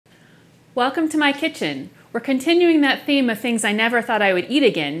Welcome to my kitchen. We're continuing that theme of things I never thought I would eat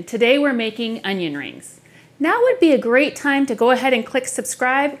again. Today we're making onion rings. Now would be a great time to go ahead and click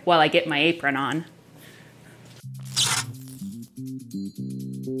subscribe while I get my apron on.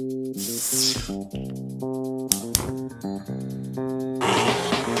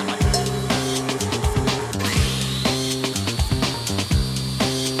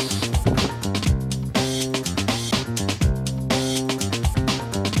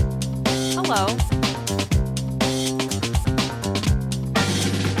 Hello.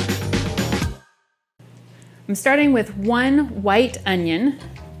 I'm starting with one white onion.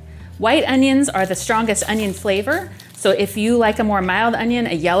 White onions are the strongest onion flavor, so if you like a more mild onion,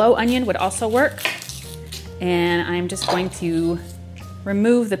 a yellow onion would also work. And I'm just going to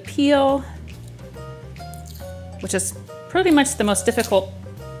remove the peel, which is pretty much the most difficult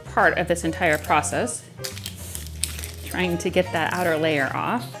part of this entire process. Trying to get that outer layer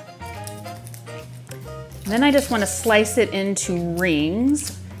off. And then I just want to slice it into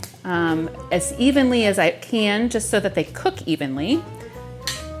rings as evenly as I can, just so that they cook evenly.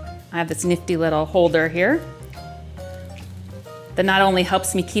 I have this nifty little holder here that not only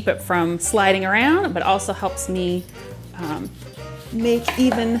helps me keep it from sliding around, but also helps me make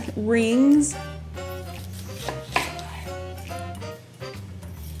even rings.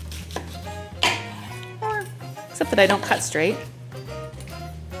 Except that I don't cut straight.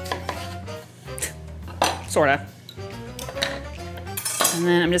 Sorta. And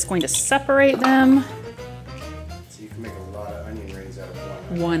then I'm just going to separate them. So you can make a lot of onion rings out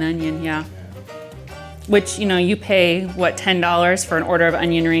of one onion, yeah. Which, you know, you pay, what, $10 for an order of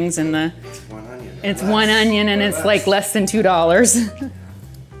onion rings in the... It's one onion. It's one onion and it's like less than $2.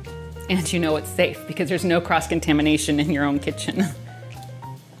 And you know it's safe because there's no cross-contamination in your own kitchen.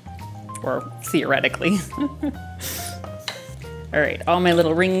 Or theoretically. All right, all my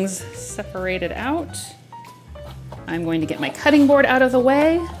little rings separated out. I'm going to get my cutting board out of the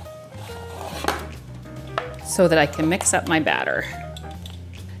way so that I can mix up my batter.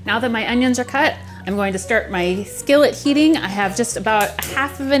 Now that my onions are cut, I'm going to start my skillet heating. I have just about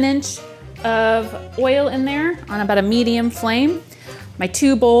 1/2 inch of oil in there on about a medium flame. My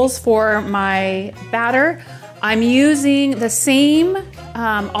 2 bowls for my batter. I'm using the same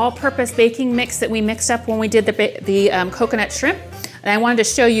all-purpose baking mix that we mixed up when we did the coconut shrimp. And I wanted to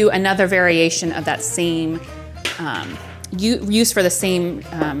show you another variation of that same use for the same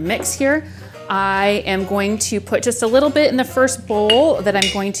mix here. I am going to put just a little bit in the first bowl that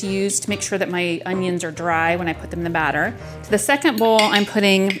I'm going to use to make sure that my onions are dry when I put them in the batter. To the second bowl, I'm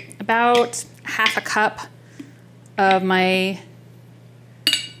putting about 1/2 cup of my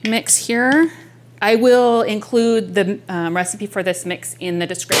mix here. I will include the recipe for this mix in the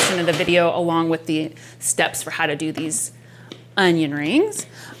description of the video along with the steps for how to do these onion rings.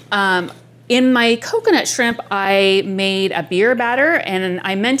 In my coconut shrimp, I made a beer batter, and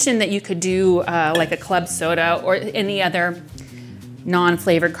I mentioned that you could do like a club soda or any other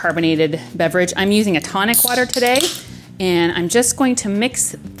non-flavored carbonated beverage. I'm using a tonic water today, and I'm just going to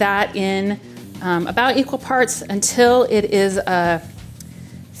mix that in about equal parts until it is a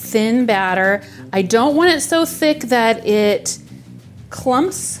thin batter. I don't want it so thick that it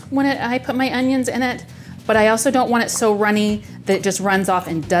clumps when I put my onions in it, but I also don't want it so runny that it just runs off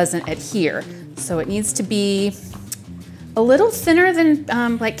and doesn't adhere. So it needs to be a little thinner than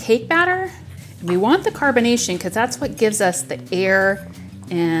like cake batter. We want the carbonation because that's what gives us the air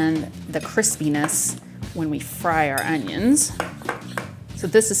and the crispiness when we fry our onions. So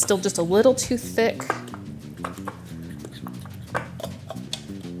this is still just a little too thick.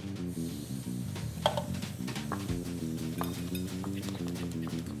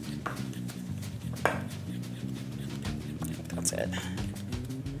 That's it.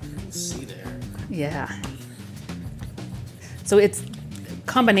 See there. Yeah. So it's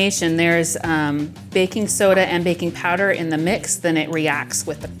combination. There's baking soda and baking powder in the mix, then it reacts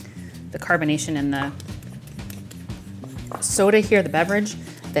with the carbonation in the soda here, the beverage,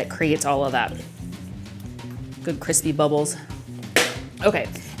 that creates all of that good crispy bubbles. Okay,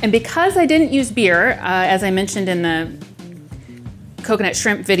 and because I didn't use beer, as I mentioned in the coconut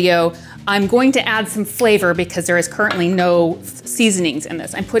shrimp video, I'm going to add some flavor because there is currently no seasonings in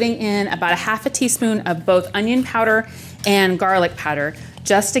this. I'm putting in about 1/2 teaspoon of both onion powder and garlic powder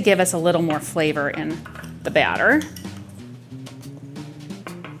just to give us a little more flavor in the batter.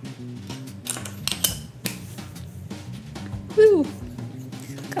 Woo,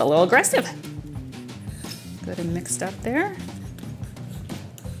 got a little aggressive. Good and mixed up there.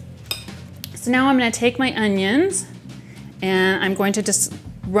 So now I'm gonna take my onions and I'm going to just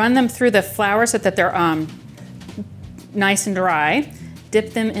run them through the flour so that they're nice and dry.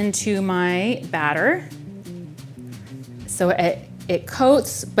 dip them into my batter. So it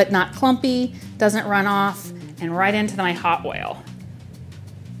coats, but not clumpy, doesn't run off, and right into my hot oil.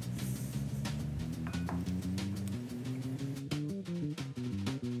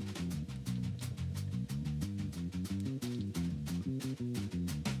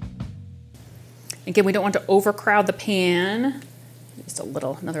 Again, we don't want to overcrowd the pan. Just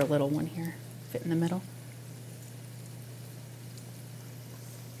another little one here, fit in the middle.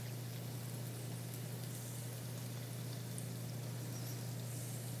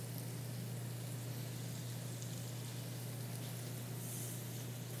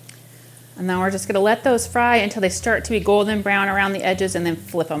 And now we're just gonna let those fry until they start to be golden brown around the edges and then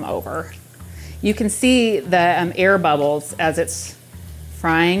flip them over. You can see the air bubbles as it's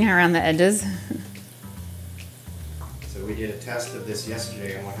frying around the edges. So we did a test of this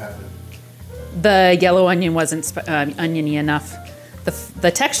yesterday, and what happened? The yellow onion wasn't oniony enough. The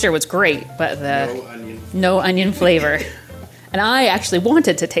texture was great, but no onion flavor. And I actually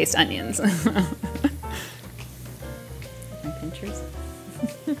wanted to taste onions. My pinchers.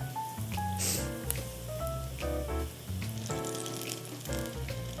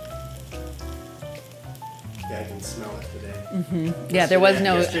 Yeah, I can smell it today. Mm-hmm. Yeah, there was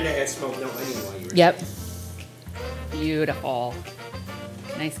no. Yesterday I smelled no onion while you were. Yep. Beautiful.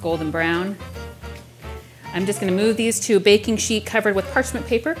 Nice golden brown. I'm just going to move these to a baking sheet covered with parchment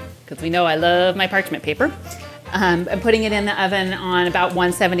paper, because we know I love my parchment paper. I'm putting it in the oven on about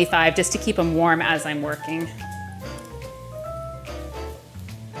 175 just to keep them warm as I'm working.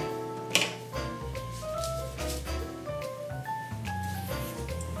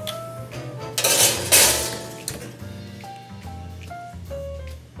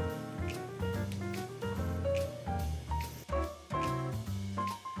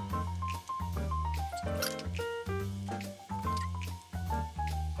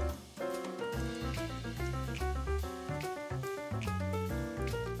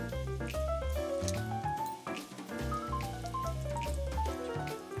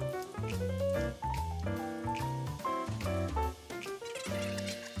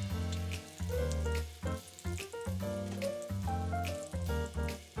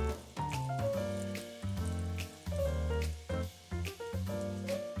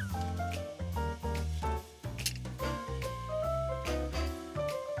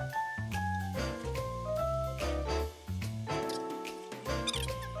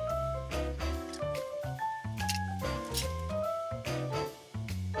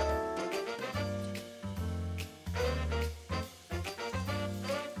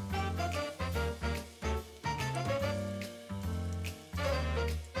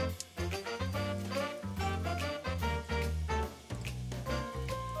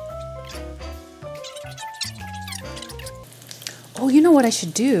 Oh, you know what I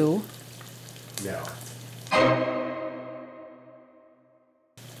should do? No.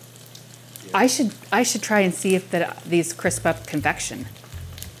 I should try and see if these crisp up convection.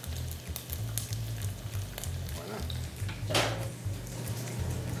 Why not?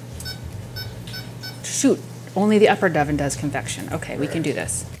 Shoot, only the upper oven does convection. Okay, we can do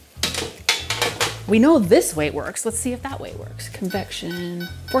this. We know this way works. Let's see if that way works. Convection,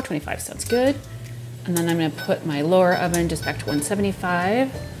 425 sounds good. And then I'm gonna put my lower oven just back to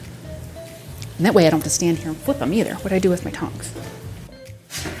 175. And that way I don't have to stand here and flip them either. What do I do with my tongs?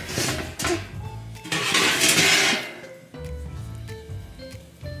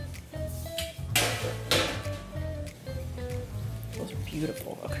 Those are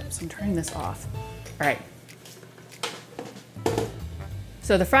beautiful. Okay, so I'm turning this off. All right.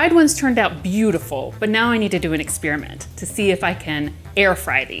 So the fried ones turned out beautiful, but now I need to do an experiment to see if I can air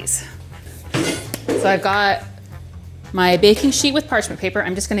fry these. So I've got my baking sheet with parchment paper.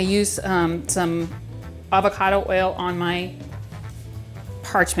 I'm just gonna use some avocado oil on my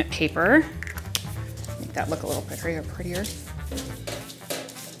parchment paper. Make that look a little prettier.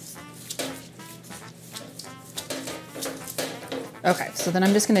 Okay, so then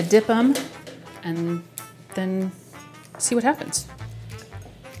I'm just gonna dip them and then see what happens.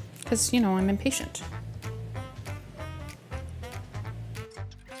 Because, you know, I'm impatient.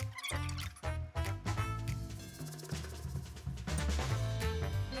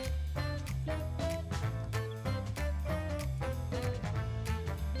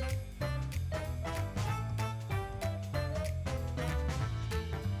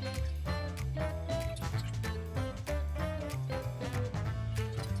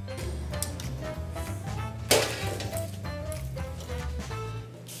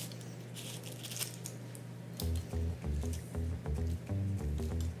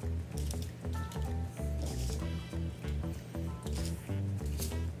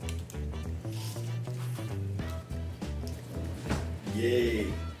 Yay.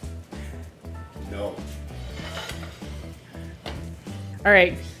 No. All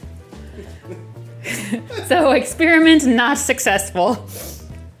right. So experiment not successful.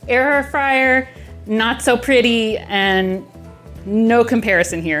 Air fryer, not so pretty, and no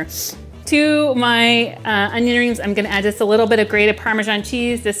comparison here. To my onion rings, I'm gonna add just a little bit of grated Parmesan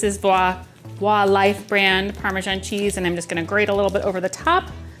cheese. This is Whey Life brand Parmesan cheese, and I'm just gonna grate a little bit over the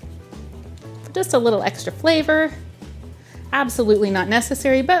top for just a little extra flavor. Absolutely not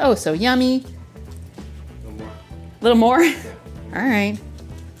necessary, but oh so yummy. A little more. A little more? Yeah. All right.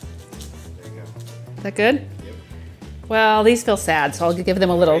 There you go. Is that good? Yep. Well, these feel sad, so I'll give them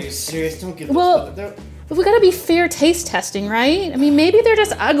a little. Are you serious? Don't get those. Well, Don't. we gotta be fair taste testing, right? I mean, maybe they're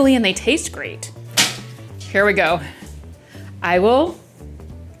just ugly and they taste great. Here we go. I will,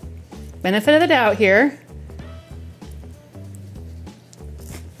 benefit of the doubt here.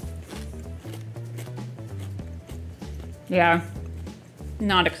 Yeah,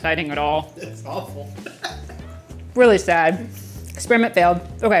 not exciting at all. It's awful. Really sad. Experiment failed.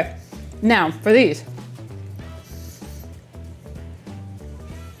 Okay, now for these.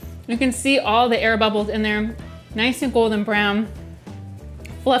 You can see all the air bubbles in there. Nice and golden brown,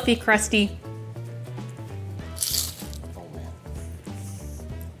 fluffy, crusty. Oh man.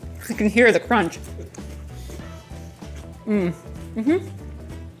 You can hear the crunch.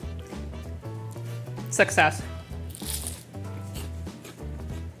 Success.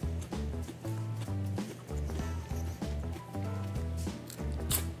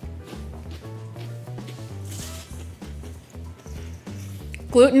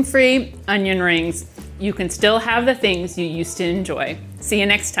 Gluten-free onion rings. You can still have the things you used to enjoy. See you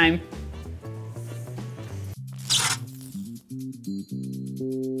next time.